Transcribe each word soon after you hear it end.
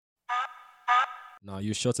Now,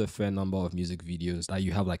 you shot a fair number of music videos that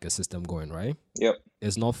you have like a system going, right? Yep.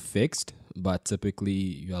 It's not fixed, but typically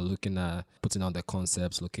you are looking at putting out the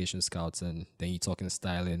concepts, location scouts, and then you're talking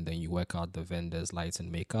styling, then you work out the vendors, lights,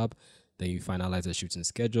 and makeup. Then you finalize the shooting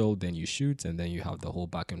schedule, then you shoot, and then you have the whole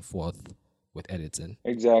back and forth with editing.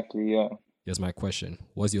 Exactly. Yeah. Here's my question.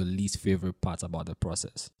 What's your least favorite part about the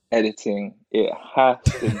process? Editing. It has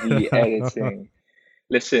to be editing.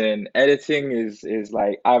 Listen, editing is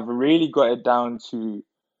like I've really got it down to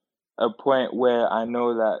a point where I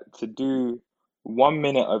know that to do 1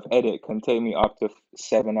 minute of edit can take me up to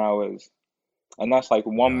 7 hours, and that's like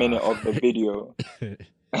 1 minute Nah. of the video.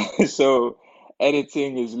 So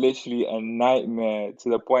editing is literally a nightmare to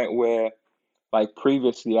the point where, like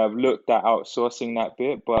previously, I've looked at outsourcing that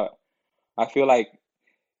bit, but I feel like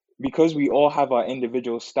because we all have our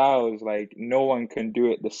individual styles, like no one can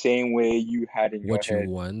do it the same way you had in your What you head.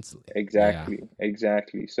 want? Yeah. Exactly,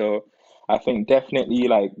 exactly. So I think definitely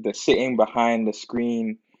like the sitting behind the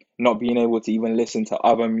screen, not being able to even listen to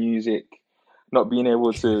other music, not being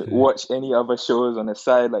able to watch any other shows on the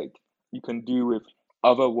side like you can do with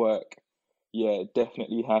other work. Yeah, it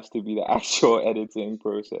definitely has to be the actual editing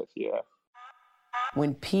process. Yeah.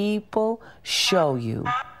 When people show you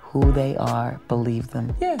who they are, believe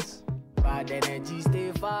them. Yes. Bad energy,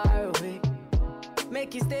 stay far away.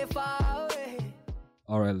 Make you stay far away.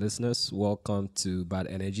 All right, listeners, welcome to Bad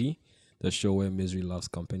Energy, the show where misery loves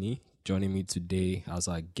company. Joining me today as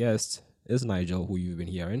our guest is Nigel, who you've been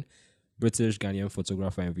hearing, British Ghanaian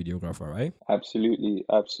photographer and videographer, right? Absolutely,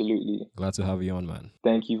 absolutely. Glad to have you on, man.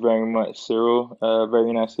 Thank you very much, Cyril.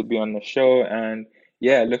 Very nice to be on the show, and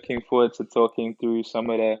yeah, looking forward to talking through some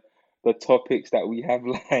of the topics that we have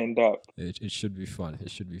lined up. It should be fun. It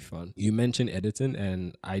should be fun. You mentioned editing,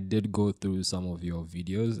 and I did go through some of your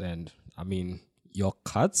videos, and I mean, your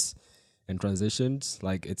cuts and transitions,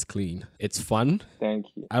 like it's clean. It's fun. Thank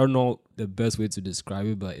you. I don't know the best way to describe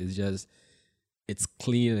it, but it's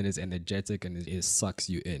clean and it's energetic and it sucks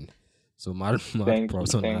you in. So my Thank you.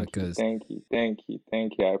 props on that Thank you. because Thank you. Thank you.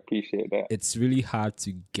 Thank you. I appreciate that. it's really hard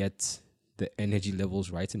to get the energy levels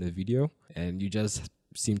right in the video, and you just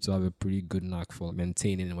seem to have a pretty good knack for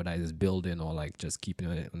maintaining whether it's building or like just keeping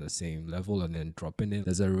it on the same level and then dropping it.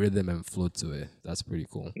 There's a rhythm and flow to it. That's pretty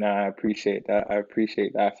cool. No, I appreciate that. I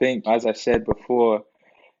appreciate that. I think, as I said before,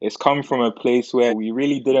 it's come from a place where we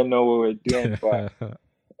really didn't know what we were doing, but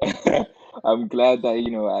I'm glad that,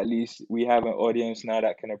 at least we have an audience now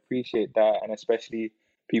that can appreciate that, and especially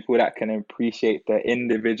people that can appreciate the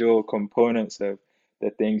individual components of the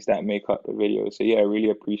things that make up the video. So yeah, I really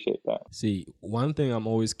appreciate that. See, one thing I'm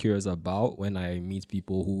always curious about when I meet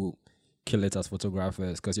people who kill it as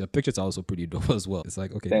photographers, because your pictures are also pretty dope as well. It's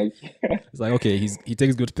like, okay, Thank you. it's like, okay, he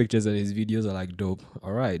takes good pictures and his videos are like dope.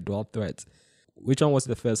 All right, dual threat. Which one was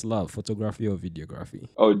the first love, photography or videography?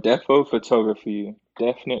 Oh, defo photography.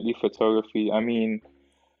 Definitely photography. I mean,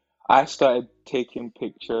 I started taking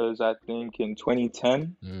pictures, I think, in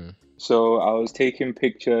 2010. Mm. So I was taking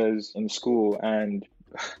pictures in school, and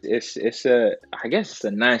I guess it's a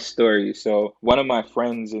nice story. So one of my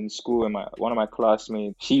friends in school and one of my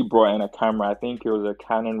classmates, she brought in a camera. I think it was a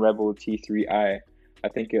Canon Rebel T3i. I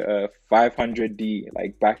think a 500D,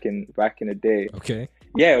 like back in the day. Okay.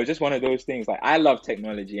 Yeah, it was just one of those things. Like, I love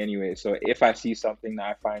technology anyway, so if I see something that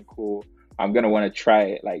I find cool, I'm gonna want to try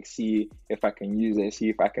it, like see if I can use it, see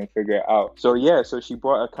if I can figure it out. So yeah, so she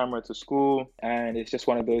brought a camera to school, and it's just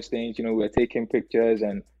one of those things, we're taking pictures,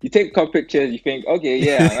 and you take a couple pictures, you think, okay,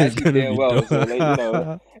 yeah, I'm It's actually gonna doing be well. dope.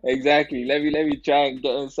 So exactly. Let me try and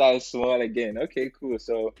get inside small again. Okay, cool.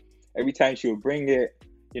 So every time she would bring it,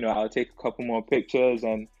 I'll take a couple more pictures,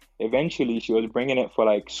 and eventually she was bringing it for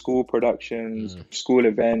like school productions, school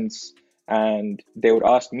events, and they would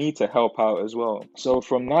ask me to help out as well. So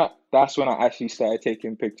from that's when I actually started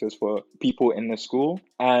taking pictures for people in the school.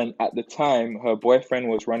 And at the time, her boyfriend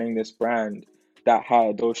was running this brand that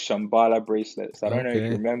had those Shambhala bracelets. I don't know if you Okay.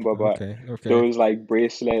 remember, but Okay. those like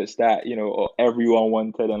bracelets that, everyone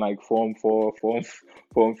wanted in like Form 4,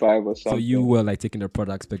 Form 5 or So you something. were like taking the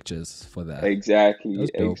products pictures for that. Exactly,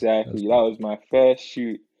 That's dope. That's exactly. That dope. was my first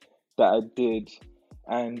shoot that I did.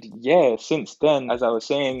 And yeah, since then, as I was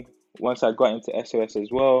saying, once I got into SOS as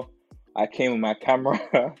well, I came with my camera.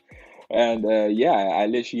 And yeah, I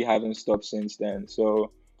literally haven't stopped since then.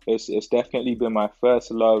 So it's definitely been my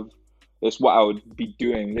first love. It's what I would be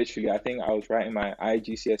doing literally. I think I was writing my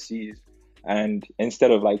IGCSEs, and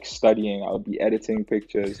instead of like studying, I would be editing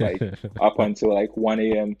pictures like up until like 1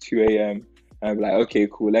 a.m., 2 a.m. And I'd be like, okay,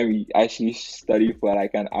 cool, let me actually study for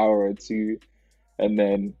like an hour or two and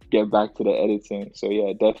then get back to the editing. So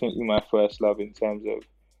yeah, definitely my first love in terms of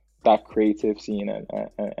that creative scene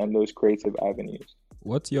and those creative avenues.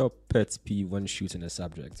 What's your pet peeve when shooting a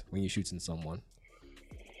subject, when you're shooting someone?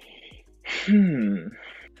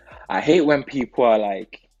 I hate when people are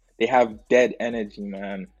like, they have dead energy,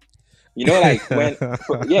 man. You know, like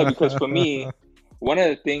because for me, one of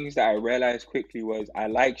the things that I realized quickly was I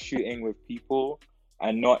like shooting with people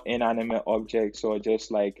and not inanimate objects or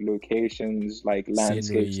just like locations, like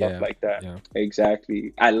landscape, stuff like that. Yeah.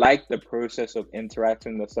 Exactly. I like the process of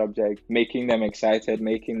interacting with the subject, making them excited,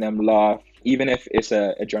 making them laugh, even if it's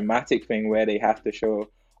a dramatic thing where they have to show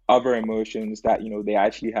other emotions that, you know, they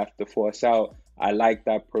actually have to force out. I like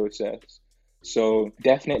that process. So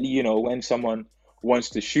definitely, you know, when someone wants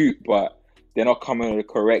to shoot, but they're not coming with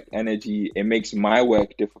the correct energy, it makes my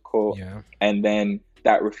work difficult. Yeah. And then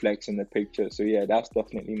that reflects in the picture. So yeah, that's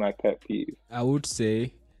definitely my pet peeve. I would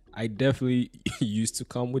say I definitely used to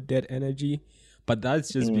come with that energy, but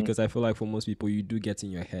that's just because I feel like for most people, you do get in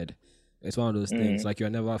your head. It's one of those things, like you're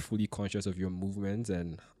never fully conscious of your movements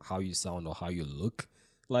and how you sound or how you look.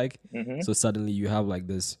 Like, so suddenly you have like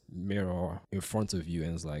this mirror in front of you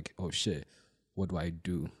and it's like, oh shit, what do I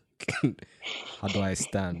do? How do I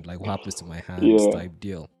stand? Like, what happens to my hands? Type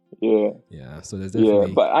deal. Yeah. So there's definitely.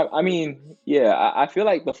 Yeah, but I mean, I feel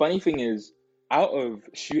like the funny thing is, out of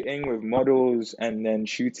shooting with models and then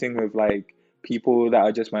shooting with like people that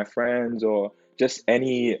are just my friends or just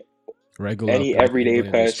any everyday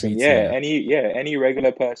person, any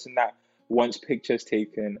regular person that wants pictures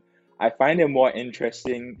taken, I find it more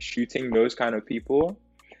interesting shooting those kind of people,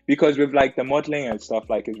 because with like the modeling and stuff,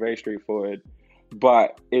 like it's very straightforward.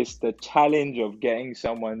 But it's the challenge of getting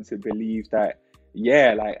someone to believe that,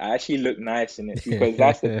 yeah, like I actually look nice in it, because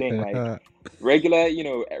that's the thing. Like regular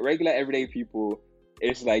everyday people,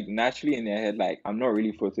 it's like naturally in their head, like I'm not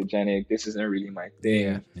really photogenic. This isn't really my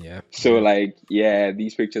thing. Yeah. So like, yeah,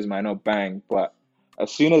 these pictures might not bang, but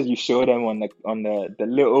as soon as you show them on the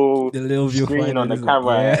little screen on the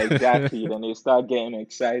camera, exactly, then they start getting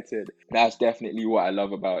excited. That's definitely what I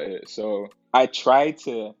love about it. So I try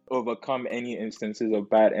to overcome any instances of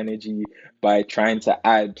bad energy by trying to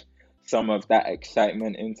add some of that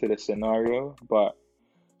excitement into the scenario, but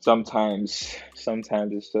sometimes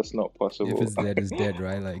it's just not possible. If it's dead, it's dead,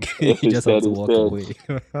 right? Like you just have to walk away.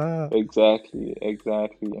 Exactly.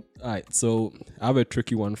 All right, so I have a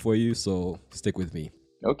tricky one for you, so stick with me.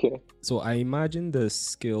 Okay. So I imagine the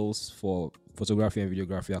skills for photography and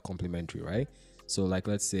videography are complementary, right? So like,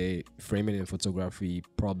 let's say framing in photography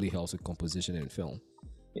probably helps with composition in film.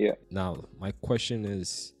 Yeah. Now, my question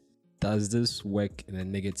is, does this work in a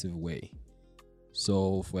negative way?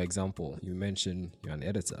 So, for example, you mentioned you're an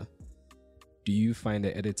editor. Do you find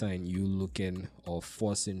the editor in you looking or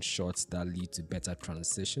forcing shots that lead to better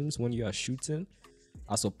transitions when you are shooting,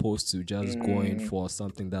 as opposed to just going for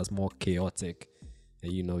something that's more chaotic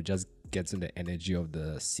and, you know, just getting the energy of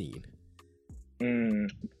the scene? You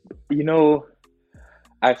know,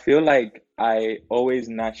 I feel like I always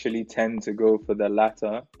naturally tend to go for the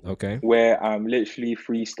latter. Okay. Where I'm literally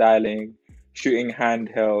freestyling, shooting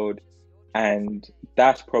handheld, and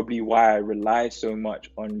that's probably why I rely so much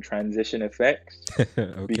on transition effects.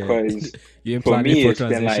 Okay. Because for me, it's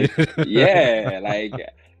been like,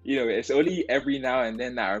 you know, it's only every now and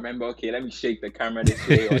then that I remember, okay, let me shake the camera this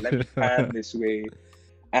way or let me pan this way.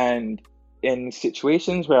 And in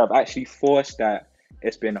situations where I've actually forced that,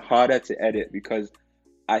 it's been harder to edit because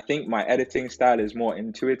I think my editing style is more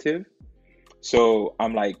intuitive. So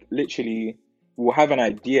I'm like, literally, we'll have an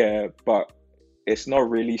idea, but it's not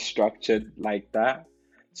really structured like that.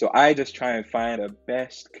 So I just try and find the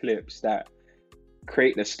best clips that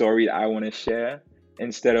create the story that I want to share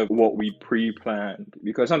instead of what we pre-planned.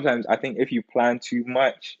 Because sometimes I think if you plan too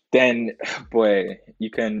much, then boy, you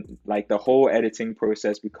can, like, the whole editing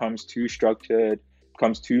process becomes too structured,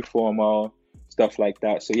 becomes too formal, stuff like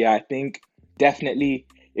that. So yeah, I think definitely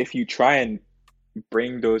if you try and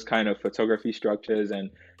bring those kind of photography structures and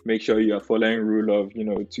make sure you're following rule of, you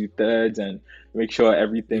know, 2/3 and make sure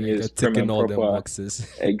everything is prim and all the proper. boxes.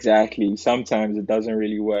 Exactly. Sometimes it doesn't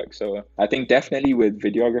really work. So I think definitely with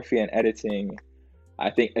videography and editing, I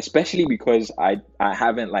think especially because I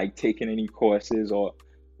haven't like taken any courses or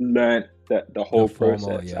learned the whole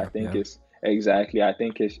process. I think it's exactly. I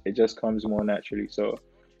think it just comes more naturally. So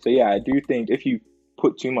yeah, I do think if you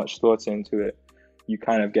put too much thought into it, you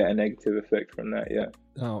kind of get a negative effect from that. Yeah.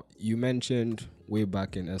 Now, you mentioned way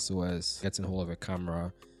back in SOS, getting hold of a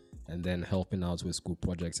camera and then helping out with school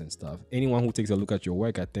projects and stuff. Anyone who takes a look at your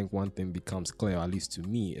work, I think one thing becomes clear, at least to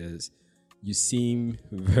me, is you seem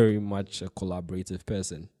very much a collaborative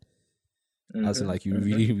person. As in, like, you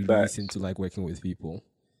really seem to like working with people.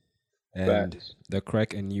 And Facts. the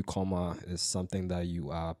crack and newcomer is something that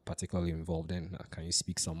you are particularly involved in. Can you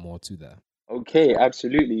speak some more to that? Okay,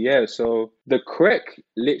 absolutely. Yeah. So the Crick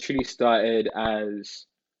literally started as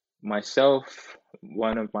myself,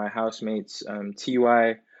 one of my housemates,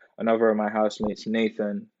 TY, another of my housemates,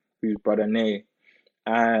 Nathan, who's brother Nay.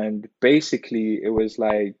 And basically, it was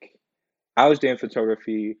like I was doing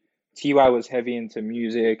photography. TY was heavy into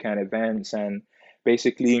music and events and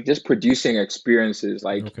basically just producing experiences.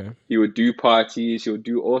 Like Okay. he would do parties, he would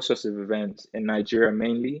do all sorts of events in Nigeria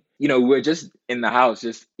mainly. You know, we're just in the house,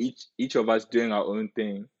 just each of us doing our own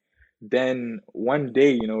thing. Then one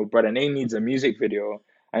day, you know, brother Nate needs a music video.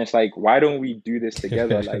 And it's like, why don't we do this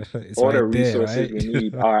together? Like It's all the right there, resources right? we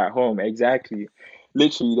need are at home. Exactly.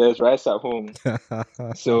 Literally, there's rice at home.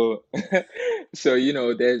 So so you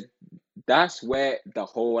know, that's where the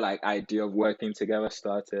whole like idea of working together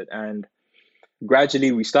started. And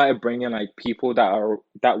gradually we started bringing like people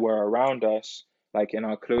that were around us, like in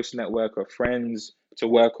our close network of friends, to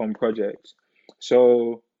work on projects.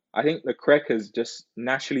 So I think the Crec has just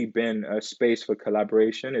naturally been a space for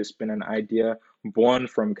collaboration. It's been an idea born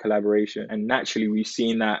from collaboration, and naturally we've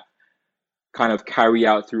seen that kind of carry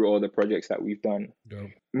out through all the projects that we've done. Dope.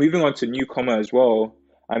 Moving on to newcomer as well.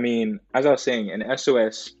 I mean, as I was saying, in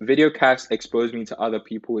SOS, Videocast exposed me to other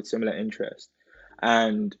people with similar interests.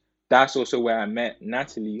 And that's also where I met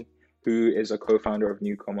Natalie, who is a co-founder of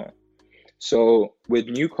Newcomer. So with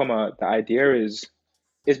Newcomer, the idea is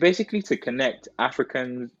basically to connect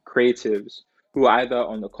African creatives who are either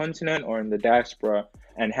on the continent or in the diaspora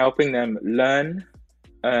and helping them learn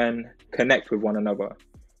and connect with one another.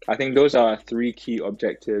 I think those are three key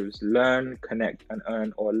objectives: learn, connect, and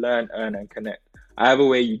earn, or learn, earn, and connect. Either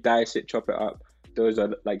way you dice it, chop it up, those are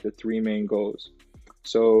like the three main goals.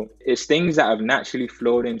 So it's things that have naturally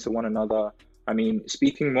flowed into one another. I mean,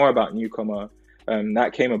 speaking more about Newcomer,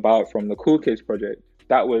 that came about from the Cool Kids project.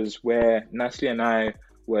 That was where Nasli and I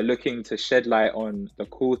were looking to shed light on the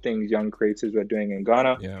cool things young creators were doing in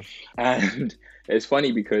Ghana. Yeah. And it's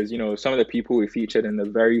funny because, you know, some of the people we featured in the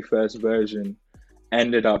very first version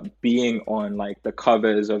ended up being on like the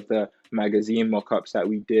covers of the magazine mock-ups that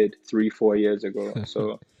we did 3-4 years ago.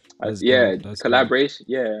 So That's yeah, dope. That's dope. collaboration.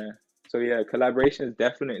 Yeah. So yeah, collaboration is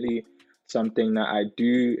definitely something that I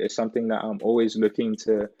do. It's something that I'm always looking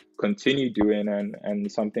to continue doing,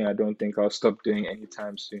 and something I don't think I'll stop doing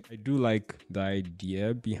anytime soon. I do like the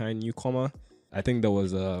idea behind newcomer. I think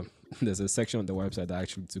there's a section on the website that I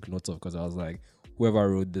actually took notes of because I was like, whoever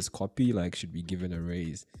wrote this copy like should be given a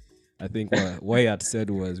raise. I think what he had said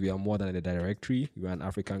was we are more than a directory. We are an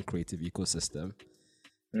African creative ecosystem.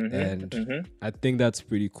 And I think that's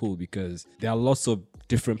pretty cool because there are lots of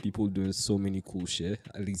different people doing so many cool shit,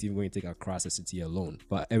 at least even when you take across a city alone.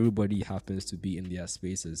 But everybody happens to be in their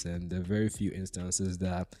spaces, and there are very few instances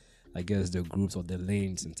that I guess the groups or the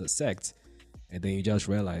lanes intersect. And then you just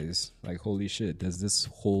realize, like, holy shit, there's this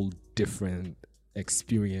whole different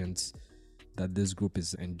experience that this group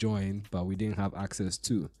is enjoying, but we didn't have access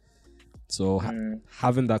to. So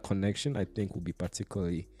having that connection, I think, will be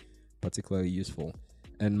particularly useful.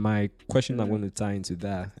 And my question I'm going to tie into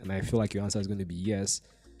that, and I feel like your answer is going to be yes,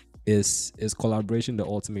 is collaboration the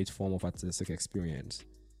ultimate form of artistic experience?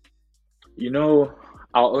 You know,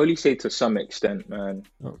 I'll only say to some extent, man.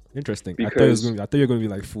 Oh, interesting. Because I thought you were going to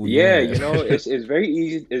be like full. yeah, you know, it's very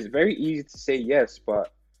easy. It's very easy to say yes,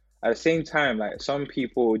 but at the same time, like some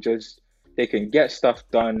people just they can get stuff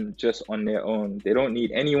done just on their own. They don't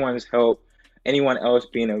need anyone's help. Anyone else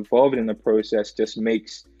being involved in the process just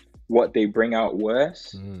makes what they bring out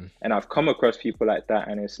worse. And I've come across people like that,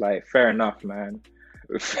 and it's like, fair enough, man.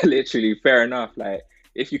 Literally, fair enough. Like,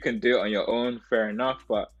 if you can do it on your own, fair enough.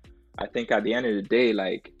 But I think at the end of the day,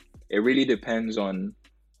 like, it really depends on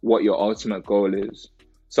what your ultimate goal is.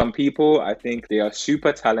 Some people, I think they are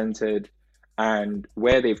super talented, and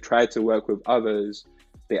where they've tried to work with others,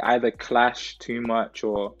 they either clash too much,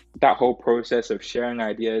 or that whole process of sharing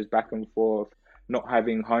ideas back and forth, not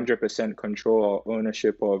having 100% control or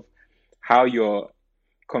ownership of how you're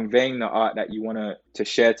conveying the art that you want to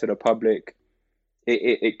share to the public,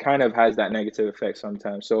 it kind of has that negative effect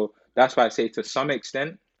sometimes. So that's why I say to some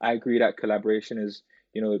extent, I agree that collaboration is,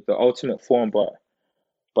 you know, the ultimate form,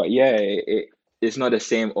 but yeah, it's not the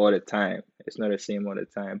same all the time. It's not the same all the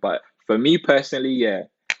time. But for me personally, yeah,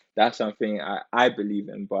 that's something I believe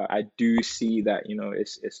in, but I do see that, you know,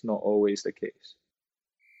 it's not always the case.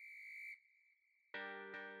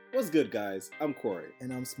 What's good, guys? I'm Corey.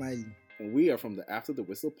 And I'm Smiley. And we are from the After the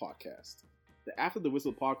Whistle podcast. The After the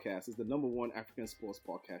Whistle podcast is the #1 African sports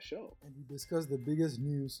podcast show. And we discuss the biggest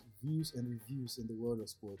news, views, and reviews in the world of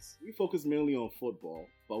sports. We focus mainly on football,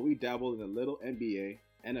 but we dabble in a little NBA,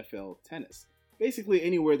 NFL, tennis. Basically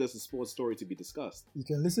anywhere there's a sports story to be discussed. You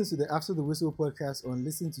can listen to the After the Whistle podcast on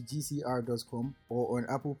listentogcr.com or on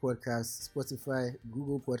Apple Podcasts, Spotify,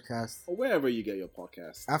 Google Podcasts, or wherever you get your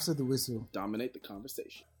podcasts. After the Whistle. Dominate the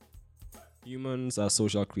conversation. Humans are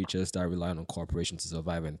social creatures that rely on cooperation to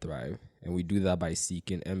survive and thrive, and we do that by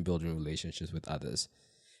seeking and building relationships with others.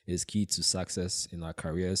 It is key to success in our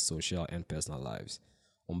careers, social, and personal lives.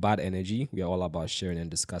 On Bad Energy, we are all about sharing and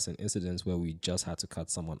discussing incidents where we just had to cut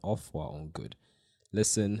someone off for our own good.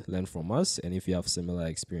 Listen, learn from us, and if you have similar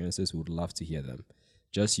experiences, we would love to hear them.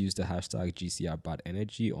 Just use the hashtag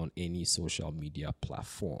GCRBadEnergy on any social media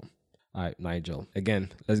platform. All right, Nigel, again,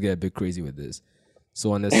 let's get a bit crazy with this.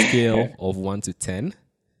 So on a scale of 1 to 10,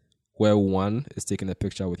 where 1 is taking a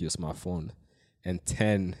picture with your smartphone and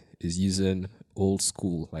 10 is using old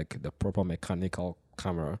school, like the proper mechanical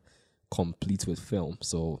camera, complete with film,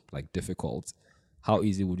 so like difficult, how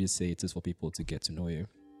easy would you say it is for people to get to know you?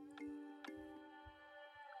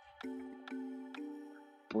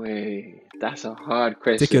 Boy, that's a hard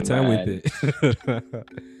question. Take your time man. with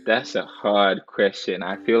it. That's a hard question.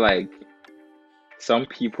 I feel like some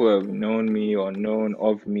people have known me or known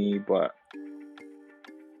of me, but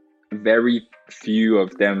very few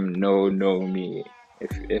of them know me.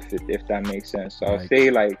 If that makes sense. So I'll say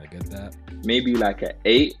like I get that. Maybe like an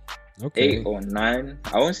 8. Okay. 8 or 9.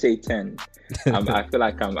 I won't say 10. I feel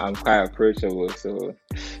like I'm quite approachable, so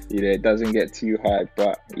it doesn't get too hard.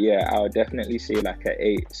 But yeah, I'll definitely say like an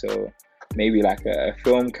 8. So maybe like a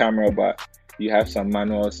film camera, but you have some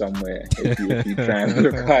manual somewhere if you try and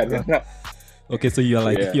look hard enough. Okay, so you're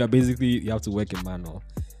like you have to work in manual.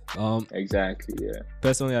 Exactly, yeah.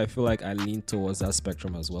 Personally, I feel like I lean towards that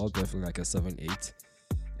spectrum as well. Definitely like a 7-8.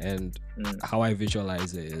 And how I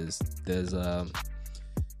visualize it is there's an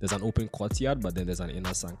open courtyard, but then there's an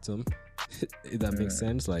inner sanctum. If that makes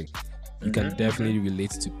sense. Like you can definitely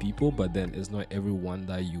relate to people, but then it's not everyone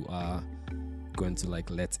that you are going to like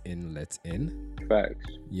let in.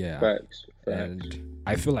 Facts. Yeah. Facts. And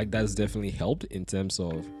I feel like that's definitely helped in terms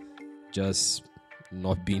of just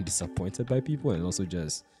not being disappointed by people, and also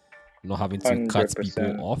just not having to 100%. cut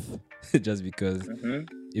people off just because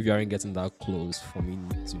if you aren't getting that close, for me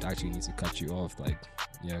to actually need to cut you off, like,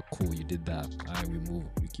 yeah, cool, you did that.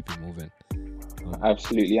 We keep it moving.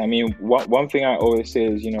 Absolutely. I mean, one thing I always say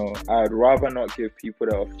is, I'd rather not give people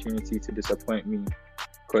the opportunity to disappoint me,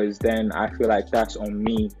 because then I feel like that's on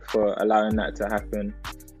me for allowing that to happen,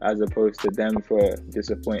 as opposed to them for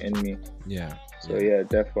disappointing me. Yeah. So yeah,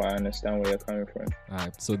 definitely I understand where you're coming from. All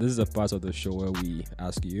right. So this is a part of the show where we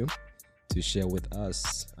ask you to share with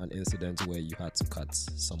us an incident where you had to cut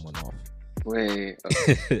someone off. Wait.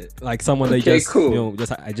 Like someone that Okay, you just, cool. you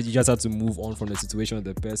just had to move on from the situation with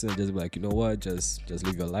the person and just be like, you know what, just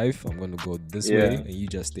live your life. I'm going to go this way, and you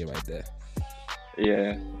just stay right there.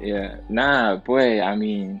 Yeah. Nah, boy, I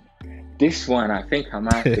mean, this one, I think I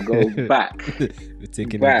might have to go back. We're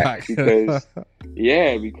taking it back. because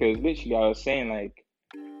literally I was saying, like,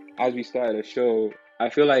 as we started the show, I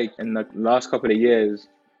feel like in the last couple of years,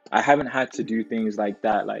 I haven't had to do things like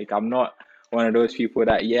that. Like, I'm not one of those people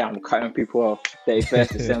that, I'm cutting people off 31st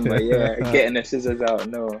December, getting the scissors out.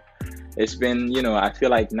 No, it's been, I feel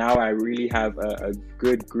like now I really have a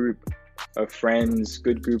good group of friends,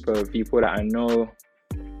 good group of people that I know,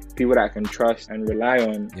 people that I can trust and rely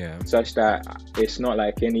on, such that it's not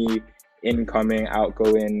like any incoming,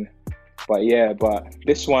 outgoing. But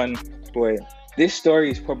this one, boy, this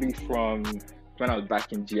story is probably from when I was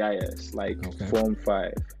back in GIS, like Form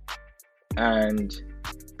 5. And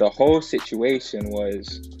the whole situation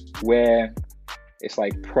was where it's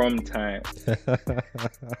like prom time.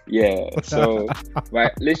 So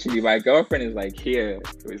my girlfriend is like here,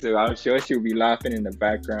 so I'm sure she'll be laughing in the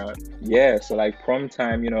background. So like prom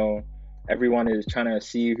time, everyone is trying to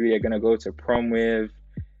see who they're gonna go to prom with.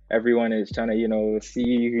 Everyone is trying to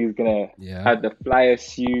see who's gonna have the flyers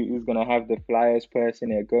suit, who's gonna have the flyers person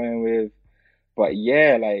they're going with. But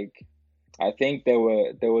like, I think there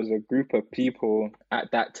was a group of people at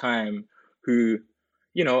that time who,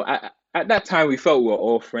 at that time we felt we were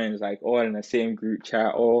all friends, like all in the same group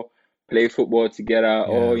chat, all play football together,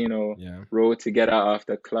 all roll together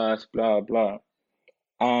after class, blah blah.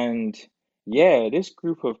 And this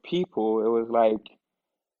group of people, it was like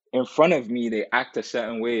in front of me they act a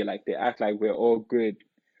certain way, like they act like we're all good,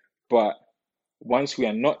 but once we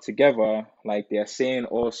are not together, like they're saying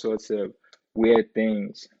all sorts of weird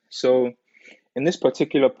things. So in this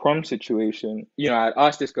particular prom situation, I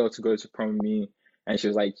asked this girl to go to prom with me, and she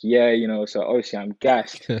was like, so obviously I'm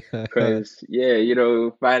gassed because,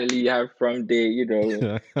 finally you have prom day,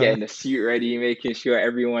 getting the suit ready, making sure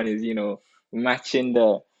everyone is, matching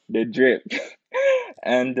the drip.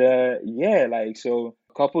 And yeah, like, so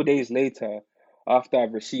a couple days later, after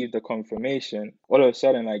I've received the confirmation, all of a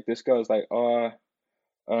sudden, like, this girl's like,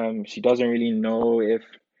 she doesn't really know if,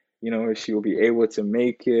 if she will be able to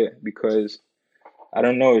make it because I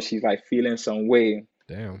don't know, she's like feeling some way.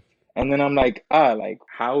 Damn. And then I'm like, like,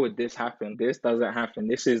 how would this happen? This doesn't happen.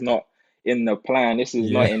 This is not in the plan. This is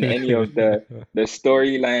not in any of the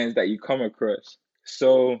storylines that you come across.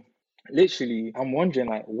 So literally, I'm wondering,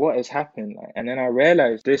 like, what has happened? Like, and then I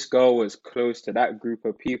realized this girl was close to that group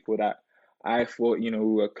of people that I thought, we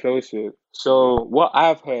were close with. So what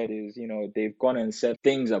I've heard is, they've gone and said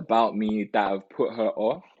things about me that have put her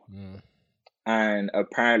off. Mm. And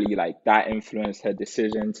apparently, like, that influenced her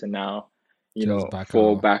decision to now, Back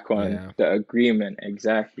fall out. back on the agreement.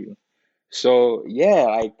 Exactly. So yeah,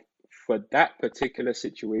 like, for that particular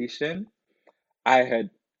situation, I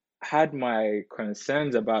had my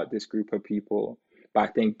concerns about this group of people, but I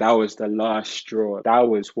think that was the last straw. That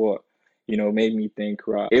was what, made me think,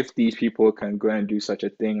 right, if these people can go and do such a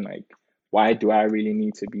thing, like, why do I really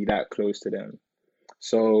need to be that close to them?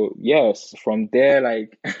 So yes, from there,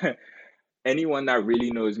 like, anyone that really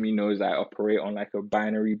knows me knows I operate on like a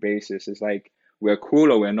binary basis. It's like, we're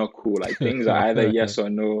cool or we're not cool. Like, things are either yes or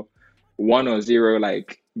no, 1 or 0,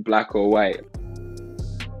 like black or white.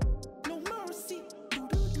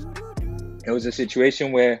 It was a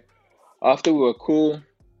situation where after we were cool,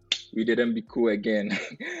 we didn't be cool again.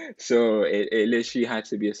 So it literally had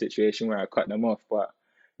to be a situation where I cut them off. But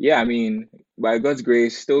yeah, I mean, by God's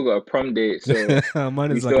grace, still got a prom date. So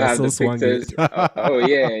Mine we is still like have the pictures. Oh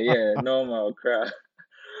yeah, normal crap.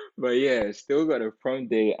 But yeah, still got a prom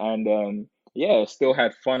date, and yeah, still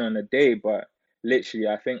had fun on the day. But literally,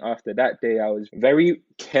 I think after that day, I was very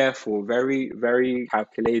careful, very, very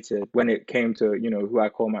calculated when it came to, who I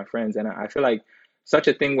call my friends. And I feel like such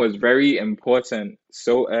a thing was very important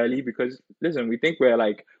so early because, listen, we think we're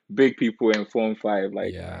like big people in Form 5.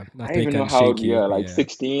 Like, Yeah, I don't even know how old we are, like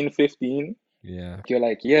 16, 15. Yeah. You're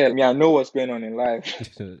like, yeah, I mean, I know what's going on in life.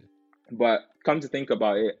 But come to think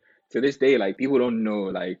about it, to this day, like, people don't know,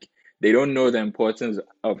 like, they don't know the importance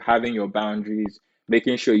of having your boundaries,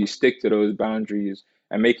 making sure you stick to those boundaries,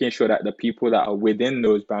 and making sure that the people that are within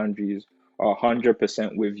those boundaries are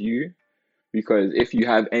 100% with you. Because if you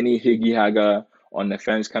have any higgy haga on the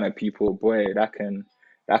fence kind of people, boy, that can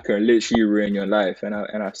literally ruin your life. And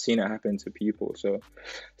I've seen it happen to people. So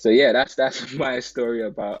yeah, that's my story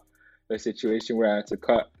about the situation where I had to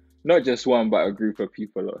cut not just one but a group of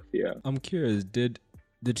people off. Yeah. I'm curious, did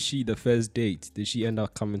she, the first date, did she end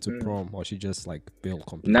up coming to prom, or she just like bailed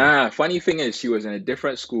completely? Nah, funny thing is she was in a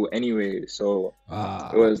different school anyway, so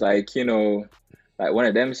it was like, like one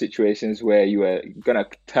of them situations where you were gonna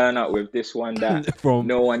turn up with this one that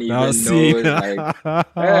no one even knows. Like,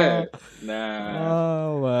 it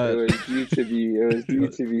was due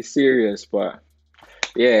to be serious. But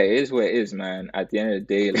yeah, it is what it is, man. At the end of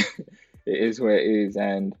the day, like, it is what it is.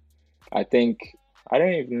 And I think, I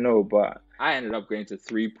don't even know, but I ended up going to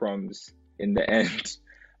 3 proms in the end.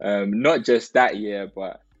 Not just that year,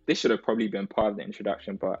 but this should have probably been part of the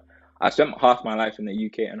introduction. But I spent half my life in the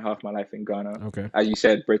UK and half my life in Ghana. Okay. As you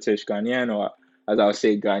said, British Ghanaian, or as I would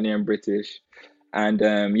say, Ghanaian British. And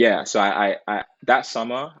yeah, so I that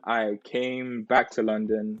summer I came back to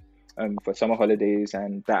London for summer holidays,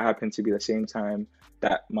 and that happened to be the same time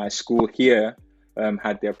that my school here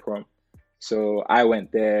had their prom. So I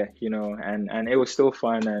went there, and it was still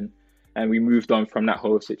fun, and we moved on from that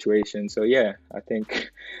whole situation. So yeah, I think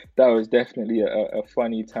that was definitely a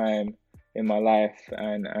funny time in my life,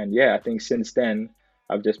 and yeah, I think since then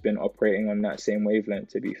I've just been operating on that same wavelength,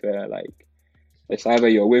 to be fair. Like, it's either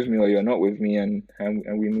you're with me or you're not with me, and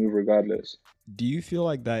we move regardless. Do you feel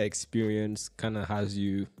like that experience kind of has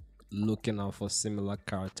you looking out for similar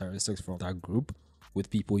characteristics from that group with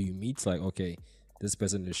people you meet? Like, okay, this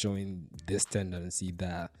person is showing this tendency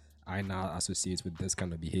that I now associate with this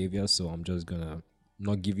kind of behavior, so I'm just gonna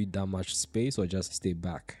not give you that much space, or just stay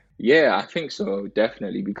back? Yeah, I think so,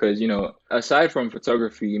 definitely, because, aside from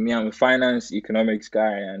photography, me, I'm a finance economics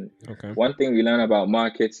guy, and one thing we learn about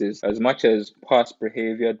markets is, as much as past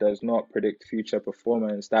behavior does not predict future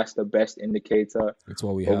performance, that's the best indicator of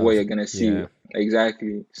what you're going to see. Yeah.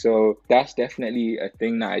 Exactly. So that's definitely a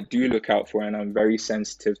thing that I do look out for, and I'm very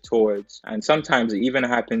sensitive towards. And sometimes it even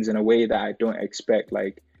happens in a way that I don't expect.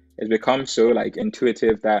 Like, it's become so like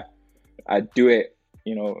intuitive that I do it,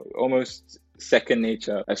 almost second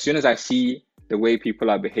nature. As soon as I see the way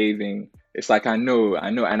people are behaving, it's like I know,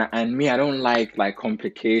 and me, I don't like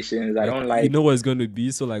complications. I don't like, what it's going to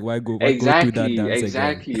be. So like, why go through that dance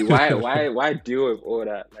again? why deal with all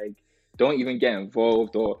that? Like, don't even get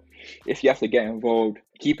involved, or if you have to get involved,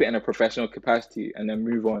 keep it in a professional capacity and then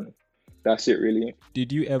move on. That's it, really.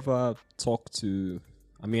 Did you ever talk to,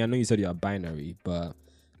 I mean, I know you said you're binary, but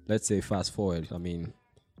let's say fast forward. I mean,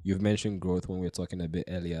 you've mentioned growth when we were talking a bit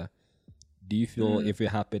earlier. Do you feel if it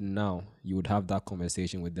happened now, you would have that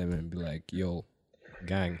conversation with them and be like, yo,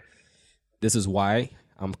 gang, this is why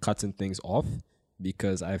I'm cutting things off,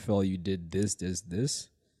 because I felt you did this.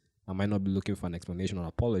 I might not be looking for an explanation or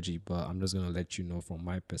apology, but I'm just going to let you know from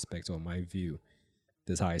my perspective or my view,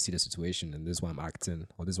 this is how I see the situation, and this is why I'm acting,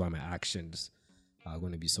 or this is why my actions are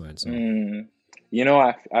going to be so and so. You know,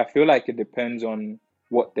 I feel like it depends on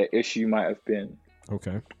what the issue might have been.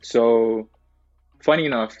 Okay. So, funny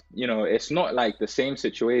enough, you know, it's not like the same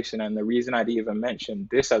situation. And the reason I didn't even mention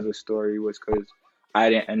this as a story was because I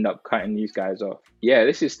didn't end up cutting these guys off. Yeah,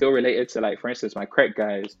 this is still related to, like, for instance, my Craig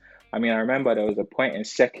guys. I mean, I remember there was a point in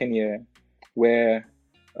second year where,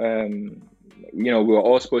 you know, we were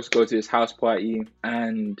all supposed to go to this house party,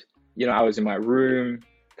 and, you know, I was in my room,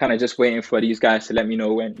 kind of just waiting for these guys to let me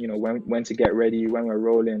know when to get ready, when we're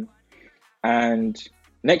rolling. And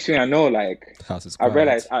next thing I know, like, I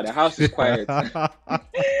realized, the house is quiet.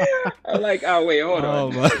 I'm like, wait, hold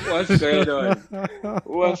on. What's going on?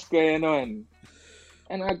 What's going on?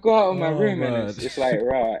 And I go out of my room and it's like,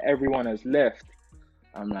 rah, everyone has left.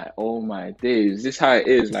 I'm like, oh my days, this is how it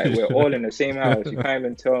is. Like, we're all in the same house. You can't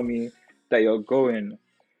even tell me that you're going.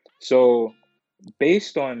 So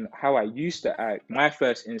based on how I used to act, my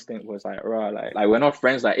first instinct was like, rah, like we're not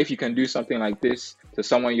friends. Like, if you can do something like this to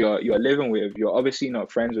someone you're living with, you're obviously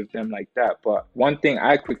not friends with them like that. But one thing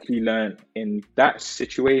I quickly learned in that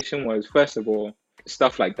situation was, first of all,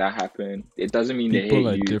 stuff like that happen. It doesn't mean people they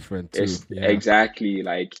hate are you. Different too. Yeah. Exactly.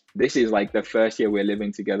 Like, this is like the first year we're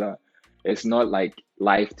living together. It's not like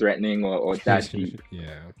life threatening or that deep.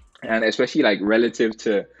 Yeah. And especially like relative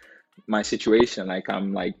to my situation, like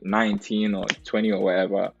I'm like 19 or 20 or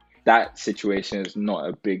whatever, that situation is not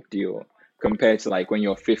a big deal compared to like when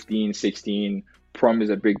you're 15, 16. Prom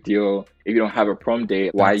is a big deal. If you don't have a prom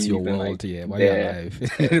date, why are you even world, like why there? Are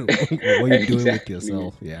you alive? What are you doing with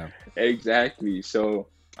yourself? Yeah, exactly. So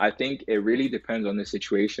I think it really depends on the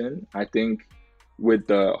situation. I think with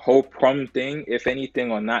the whole prom thing, if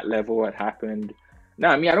anything on that level had happened,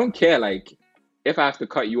 I mean, I don't care. Like, if I have to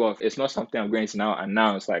cut you off, it's not something I'm going to now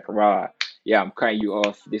announce like, rah, yeah, I'm cutting you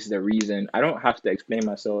off. This is the reason. I don't have to explain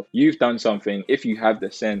myself. You've done something. If you have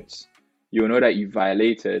the sense, you'll know that you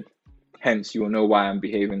violated. Hence, you will know why I'm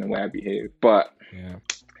behaving the way I behave. But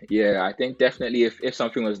yeah, I think definitely if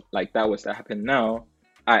something was like that was to happen now,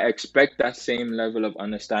 I expect that same level of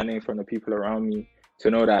understanding from the people around me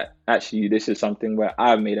to know that actually this is something where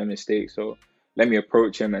I've made a mistake. So let me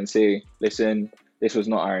approach him and say, listen, this was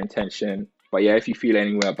not our intention. But yeah, if you feel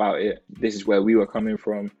any way about it, this is where we were coming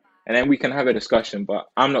from. And then we can have a discussion. But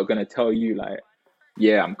I'm not going to tell you like,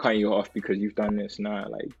 yeah, I'm cutting you off because you've done this. Nah,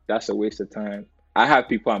 like, that's a waste of time. I have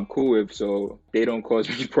people I'm cool with, so they don't cause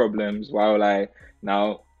me problems while I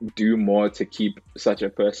now do more to keep such a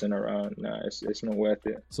person around. Nah, it's not worth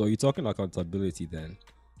it. So you're talking accountability then,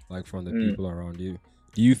 like from the people around you.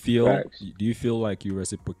 Do you feel like you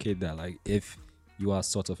reciprocate that? Like, if you are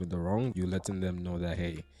sort of in the wrong, you letting them know that,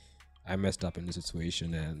 hey, I messed up in this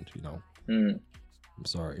situation and, you know, I'm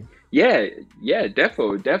sorry. Yeah,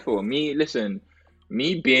 defo.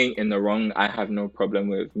 Me being in the wrong, I have no problem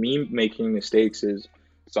with. Me making mistakes is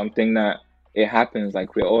something that it happens.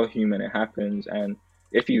 Like, we're all human, it happens. And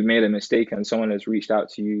if you've made a mistake and someone has reached out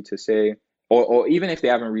to you to say, or even if they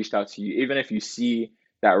haven't reached out to you, even if you see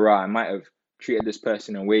that, I might have treated this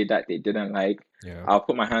person in a way that they didn't like, I'll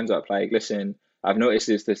put my hands up like, listen, I've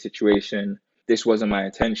noticed the situation. This wasn't my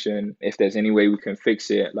intention. If there's any way we can fix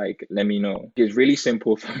it, like, let me know. It's really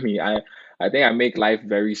simple for me. I think I make life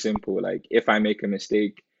very simple. Like, if I make a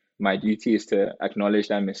mistake, my duty is to acknowledge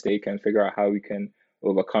that mistake and figure out how we can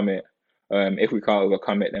overcome it. If we can't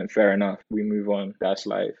overcome it, then fair enough. We move on. That's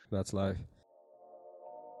life. That's life.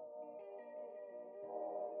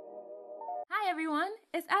 Hi, everyone.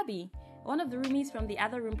 It's Abby, one of the roomies from the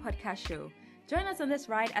Other Room podcast show. Join us on this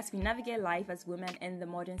ride as we navigate life as women in the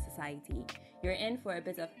modern society. You're in for a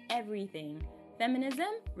bit of everything. Feminism,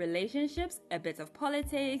 relationships, a bit of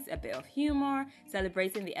politics, a bit of humor,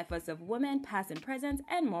 celebrating the efforts of women past and present,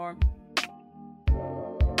 and more.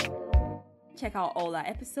 Check out all our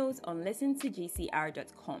episodes on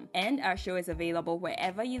listenToGCR.com, and our show is available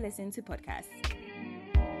wherever you listen to podcasts.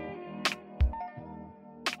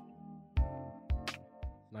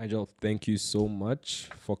 Nigel, thank you so much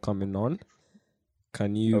for coming on.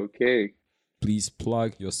 Can you please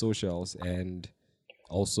plug your socials and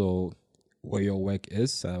also where your work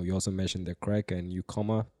is? You also mentioned the Crack and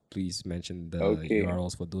Newcomer. Please mention the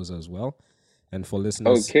URLs for those as well. And for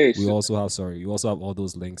listeners, Okay, we so also have all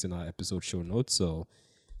those links in our episode show notes, so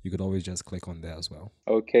you could always just click on there as well.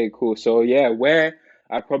 okay, cool. So yeah, where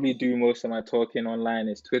I probably do most of my talking online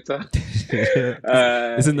is Twitter.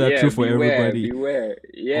 Isn't that Yeah, true for beware, everybody? beware.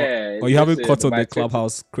 Yeah, Or you haven't caught listen, on my the Twitter.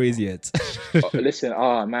 Clubhouse craze yet? Listen,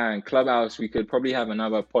 oh man, Clubhouse. We could probably have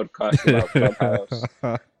another podcast about Clubhouse.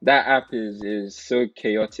 That app is so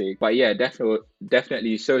chaotic. But yeah,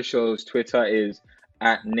 definitely socials. Twitter is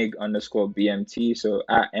at @nig_BMT. So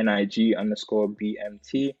at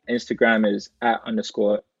 @NIG_BMT. Instagram is at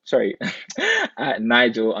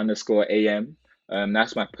Nigel_AM.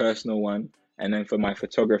 That's my personal one. And then for my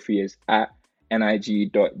photography is at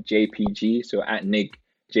 @NIG.JPG. So at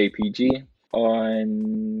 @NIGJPG.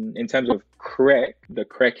 In terms of Crec, the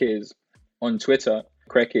Crec is on Twitter.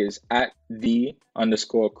 Crec is at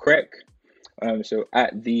 @the_Crec. So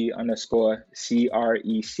at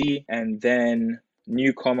 @the_CREC. And then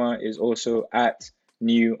Newcomer is also at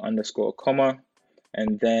new_comma.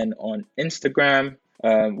 And then on Instagram,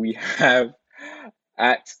 we have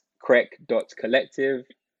at crec.collective.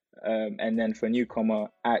 And then for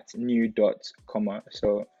Newcomer, at new.comma.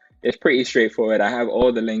 So it's pretty straightforward. I have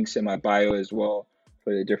all the links in my bio as well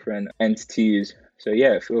for the different entities. So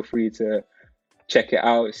yeah, feel free to check it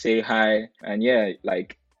out, say hi, and yeah,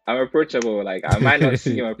 like I'm approachable. Like I might not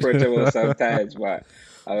seem approachable sometimes, but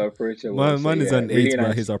I'm approachable. Man is yeah, an really 8, but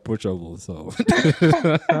nice. he's approachable. So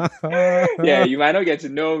Yeah, you might not get to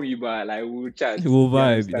know me, but like we'll chat. we'll You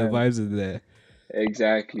vibe. The understand? vibes are there.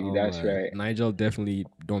 Exactly, that's man. right. Nigel, definitely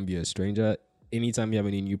don't be a stranger. Anytime you have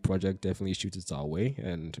any new project, definitely shoot it our way,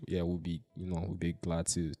 and yeah, we'll be glad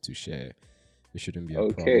to share. It shouldn't be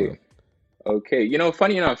a problem. Okay.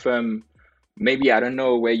 Funny enough, maybe I don't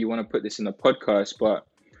know where you want to put this in the podcast, but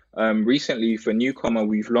recently for Newcomer,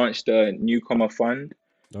 we've launched a Newcomer Fund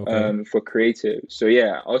for creatives. So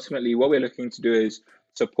yeah, ultimately what we're looking to do is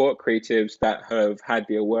support creatives that have had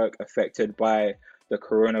their work affected by the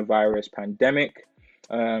coronavirus pandemic.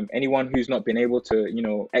 Anyone who's not been able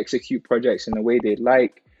to, execute projects in the way they'd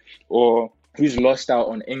like, or who's lost out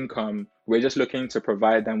on income, we're just looking to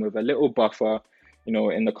provide them with a little buffer,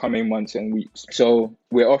 in the coming months and weeks. So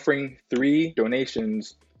we're offering 3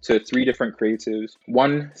 donations to 3 different creatives,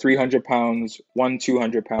 one £300, one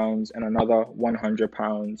 £200, and another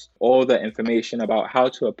 £100. All the information about how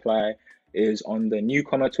to apply is on the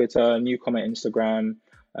Newcomer Twitter, Newcomer Instagram.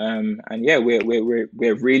 And yeah, we're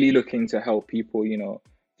really looking to help people,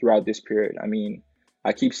 throughout this period. I mean,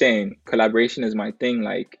 I keep saying collaboration is my thing,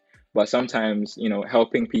 but sometimes,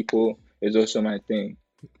 helping people is also my thing.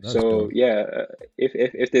 That's so dope. yeah,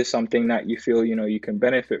 if there's something that you feel, you can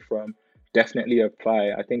benefit from, definitely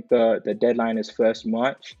apply. I think the deadline is 1st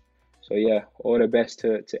March. So yeah, all the best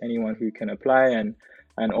to anyone who can apply, and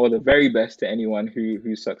all the very best to anyone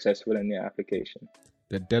who's successful in their application.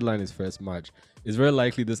 The deadline is 1st March. It's very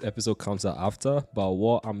likely this episode comes out after, but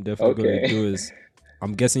what I'm definitely going to do is,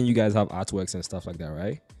 I'm guessing you guys have artworks and stuff like that,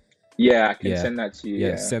 right? Yeah, I can send that to you.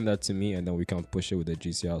 Yeah, send that to me, and then we can push it with the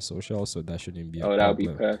GCR social. So that shouldn't be a problem. that'll be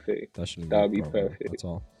perfect. That'll be perfect at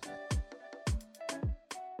all.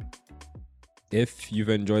 If you've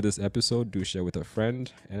enjoyed this episode, do share with a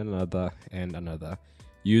friend and another and another.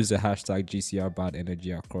 Use the hashtag GCR Bad Energy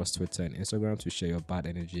across Twitter and Instagram to share your bad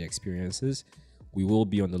energy experiences. We will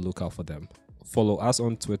be on the lookout for them. Follow us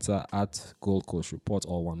on Twitter at Gold Coast Report,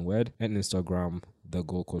 all one word, and Instagram, the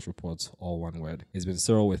Gold Coast Report, all one word. It's been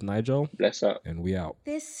Cyril with Nigel. Bless up. And we out.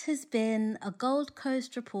 This has been a Gold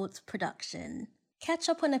Coast Reports production. Catch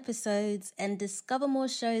up on episodes and discover more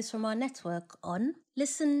shows from our network on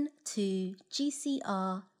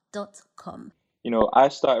listen2gcr.com. I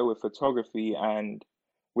started with photography, and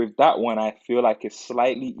with that one, I feel like it's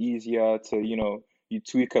slightly easier to, you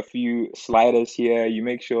tweak a few sliders here, you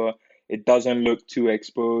make sure it doesn't look too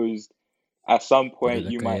exposed. At some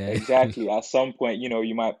point, you might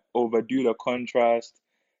you might overdo the contrast.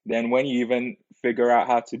 Then when you even figure out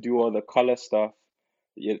how to do all the color stuff,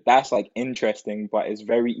 that's like interesting, but it's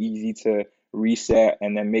very easy to reset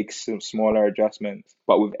and then make some smaller adjustments.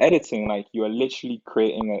 But with editing, like, you're literally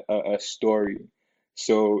creating a story.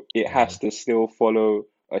 So it has to still follow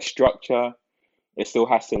a structure. It still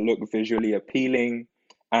has to look visually appealing.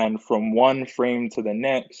 And from one frame to the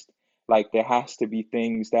next, like, there has to be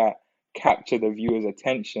things that capture the viewer's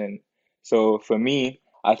attention. So for me,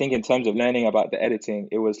 I think in terms of learning about the editing,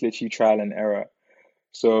 it was literally trial and error.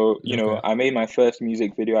 So, I made my first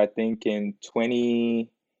music video, I think, in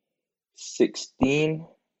 2016.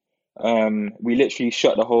 We literally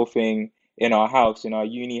shot the whole thing in our house, in our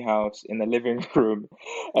uni house, in the living room,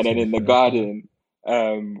 and then in the garden.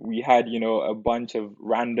 We had, a bunch of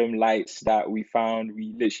random lights that we found.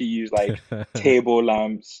 We literally used like table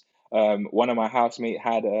lamps. One of my housemate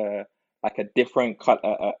had a different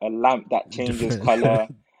color, a lamp that changes color,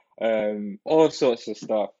 all sorts of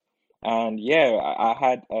stuff. And yeah, I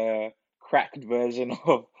had a cracked version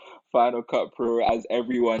of Final Cut Pro, as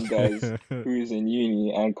everyone does who's in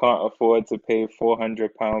uni and can't afford to pay £400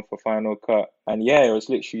 for Final Cut. And yeah, it was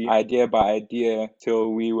literally idea by idea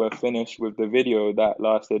till we were finished with the video that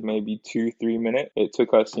lasted maybe 2-3 minutes. It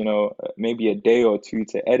took us, maybe a day or two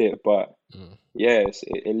to edit, but yes,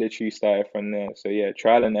 it literally started from there. So yeah,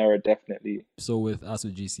 trial and error, definitely. So with us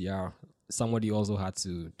with GCR, somebody also had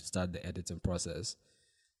to start the editing process.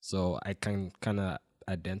 So I can kind of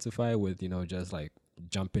identify with, just like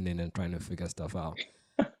jumping in and trying to figure stuff out.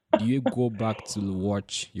 Do you go back to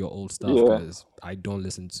watch your old stuff? Because I don't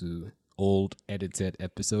listen to old edited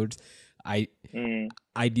episodes. I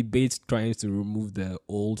debate trying to remove the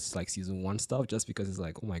old like season 1 stuff just because it's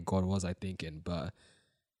like, oh my God, what was I thinking? But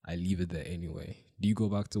I leave it there anyway. Do you go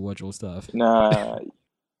back to watch old stuff? Nah,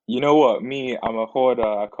 you know what? Me, I'm a hoarder.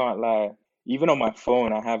 I can't lie. Even on my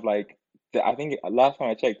phone, I have like, I think last time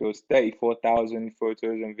I checked, it was 34,000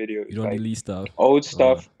 photos and videos. You don't like, delete stuff? Old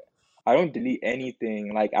stuff. I don't delete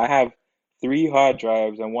anything. Like, I have 3 hard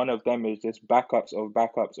drives, and one of them is just backups of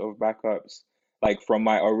backups of backups, like from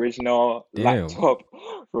my original laptop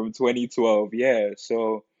from 2012. Yeah.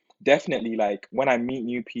 So definitely, like, when I meet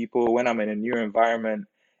new people, when I'm in a new environment,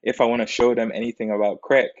 if I want to show them anything about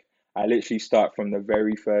Krek, I literally start from the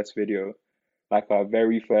very first video, like our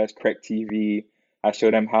very first Krek TV. I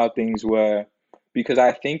show them how things were, because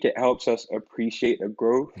I think it helps us appreciate the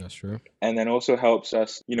growth. That's true. And then also helps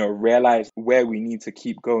us, realize where we need to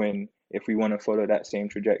keep going if we want to follow that same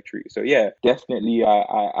trajectory. So yeah, definitely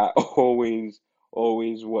I always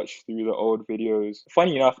watch through the old videos.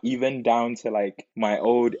 Funny enough, even down to like my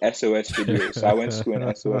old SOS videos. So I went to school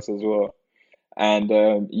in SOS as well.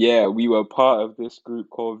 And yeah, we were part of this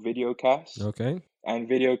group called Videocast. Okay. And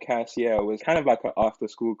Videocast, yeah, was kind of like an after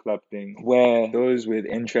school club thing where those with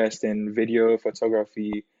interest in video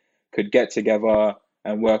photography could get together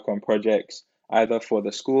and work on projects either for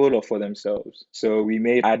the school or for themselves. So we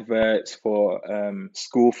made adverts for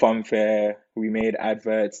school funfair, we made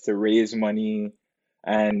adverts to raise money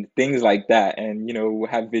and things like that. And,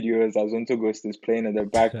 we'll have videos as Ghost is playing in the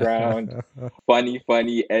background,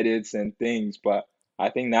 funny edits and things. But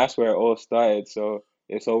I think that's where it all started. So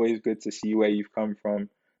it's always good to see where you've come from,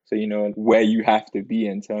 so you know where you have to be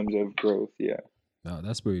in terms of growth. Yeah. No,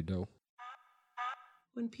 that's pretty dope.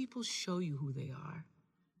 When people show you who they are,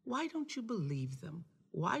 why don't you believe them?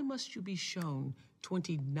 Why must you be shown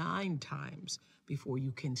 29 times before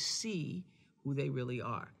you can see who they really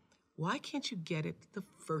are? Why can't you get it the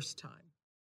first time?